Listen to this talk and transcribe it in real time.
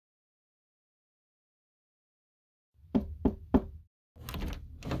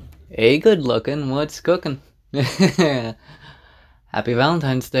Hey, good looking, what's cooking? Happy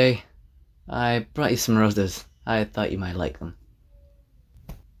Valentine's Day. I brought you some roses. I thought you might like them.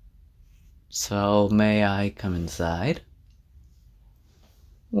 So, may I come inside?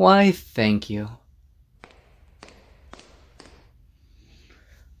 Why, thank you.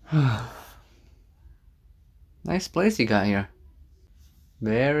 Nice place you got here.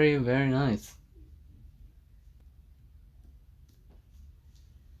 Very, very nice.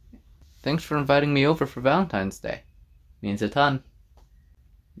 Thanks for inviting me over for Valentine's Day. Means a ton.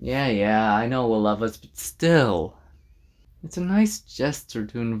 Yeah, I know we'll love us, but still. It's a nice gesture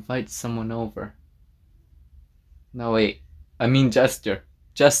to invite someone over. No, wait. I mean gesture.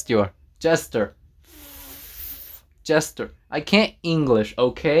 Gesture. Jester. Jester. I can't English,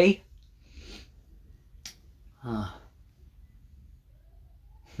 okay?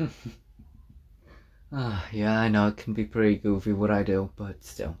 Yeah, I know it can be pretty goofy what I do, but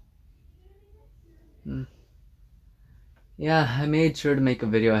still. Yeah, I made sure to make a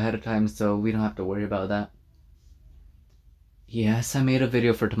video ahead of time so we don't have to worry about that. Yes, I made a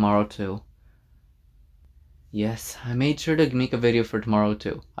video for tomorrow too. Yes, I made sure to make a video for tomorrow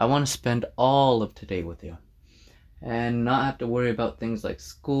too. I want to spend all of today with you. And not have to worry about things like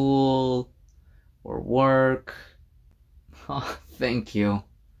school or work. Oh, thank you.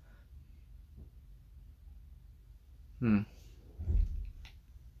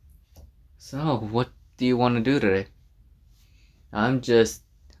 So, what do you want to do today? I'm just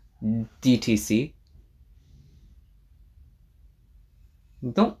DTC.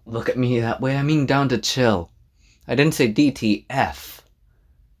 Don't look at me that way, I mean down to chill. I didn't say DTF.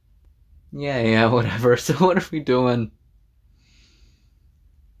 Yeah, whatever. So what are we doing?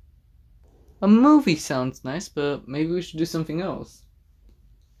 A movie sounds nice, but maybe we should do something else.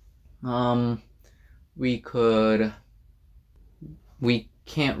 We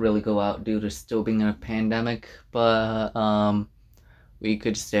can't really go out due to still being in a pandemic, but we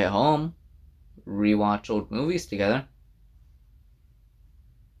could stay at home, rewatch old movies together.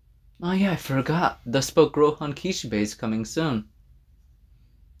 Oh yeah, I forgot. The Spoke Rohan Kishibe is coming soon.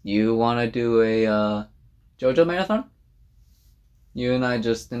 You wanna do a JoJo marathon? You and I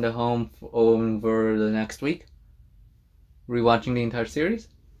just in the home over the next week? Rewatching the entire series?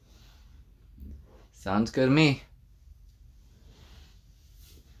 Sounds good to me.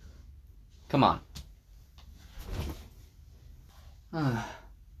 Come on.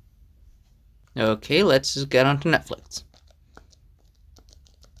 Okay, let's just get onto Netflix.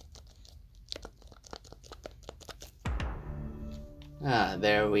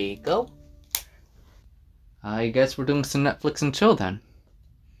 There we go. I guess we're doing some Netflix and chill then.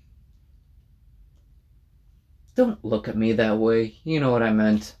 Don't look at me that way. You know what I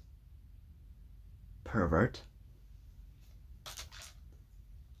meant. Pervert.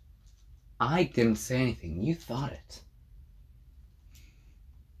 I didn't say anything. You thought it.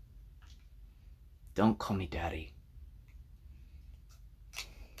 Don't call me daddy.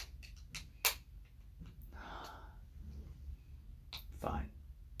 Fine.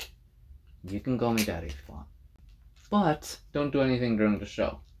 You can call me daddy if you want. But don't do anything during the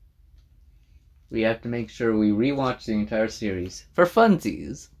show. We have to make sure we rewatch the entire series for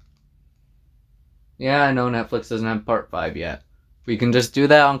funsies. Yeah, I know Netflix doesn't have part 5 yet. We can just do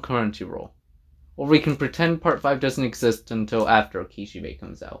that on Crunchyroll. Or we can pretend part 5 doesn't exist until after Kishibe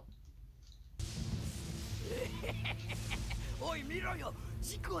comes out.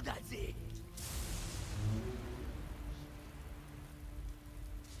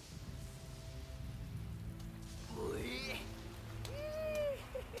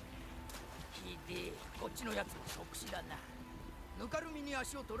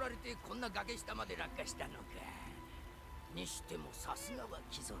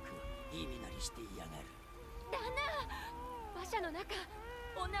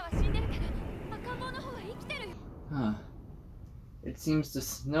 It seems the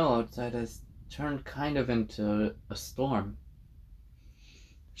snow outside has turned kind of into a storm.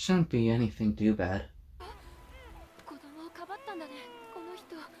 Shouldn't be anything too bad.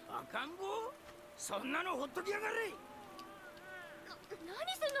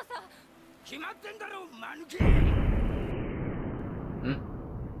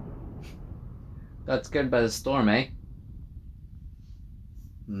 Got scared by the storm, eh?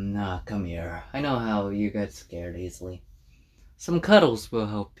 Nah, come here. I know how you get scared easily. Some cuddles will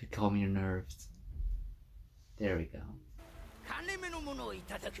help you calm your nerves. There we go.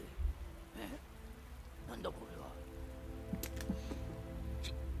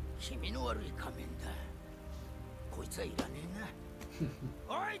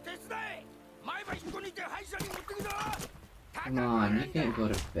 Come on, you can't go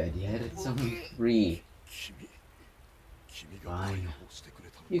to bed yet. It's only 3. Fine.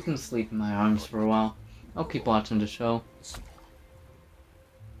 You can sleep in my arms for a while. I'll keep watching the show.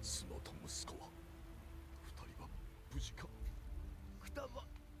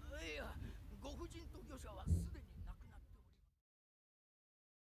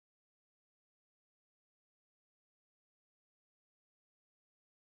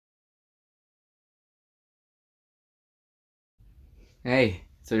 Hey,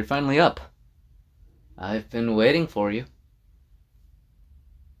 so you're finally up. I've been waiting for you.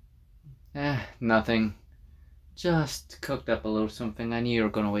 Nothing. Just cooked up a little something. I knew you were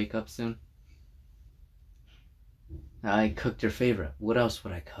gonna wake up soon. I cooked your favorite. What else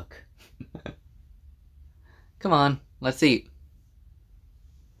would I cook? Come on, let's eat.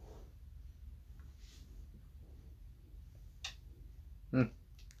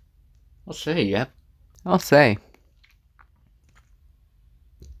 I'll say, yep. I'll say.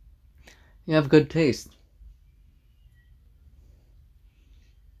 You have good taste.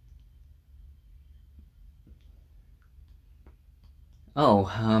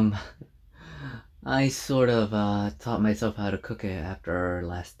 Oh, I sort of taught myself how to cook it after our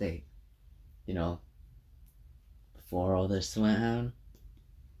last date. You know, before all this went down.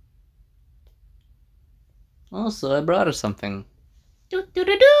 Also, I brought her something.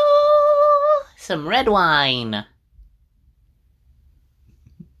 Some red wine.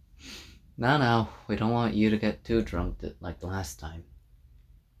 No, we don't want you to get too drunk like last time.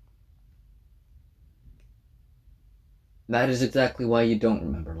 That is exactly why you don't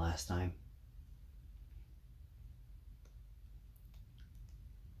remember last time.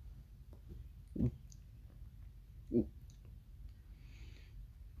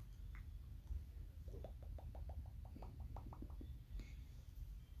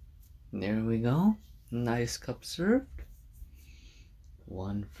 There we go. Nice cup served.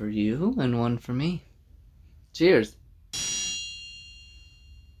 One for you and one for me. Cheers.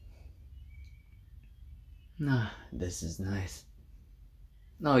 Ah, this is nice.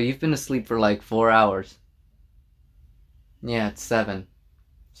 No, you've been asleep for like 4 hours. Yeah, it's 7.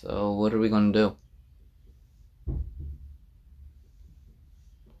 So what are we gonna do?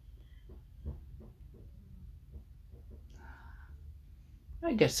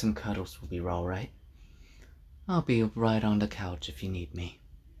 I guess some cuddles will be alright. I'll be right on the couch if you need me.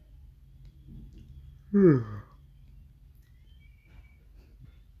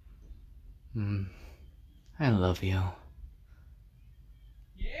 I love you.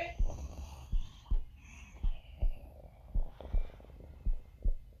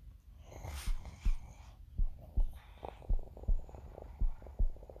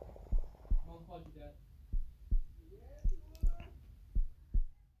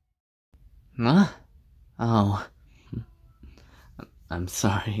 Huh? Oh. I'm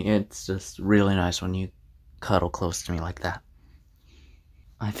sorry. It's just really nice when you cuddle close to me like that.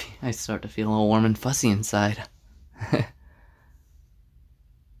 I start to feel all warm and fuzzy inside.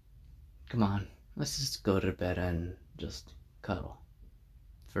 Come on, let's just go to bed and just cuddle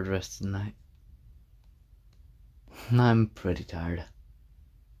for the rest of the night. I'm pretty tired.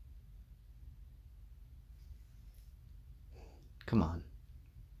 Come on.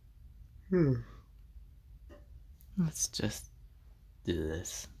 Let's just do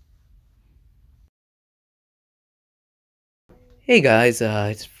this. Hey guys,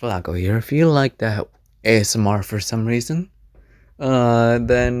 it's Flaco here. If you like that ASMR for some reason,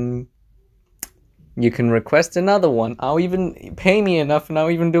 then you can request another one. I'll even pay me enough and I'll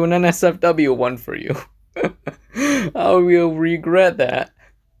even do an NSFW one for you. I will regret that.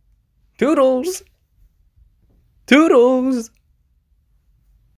 Toodles! Toodles!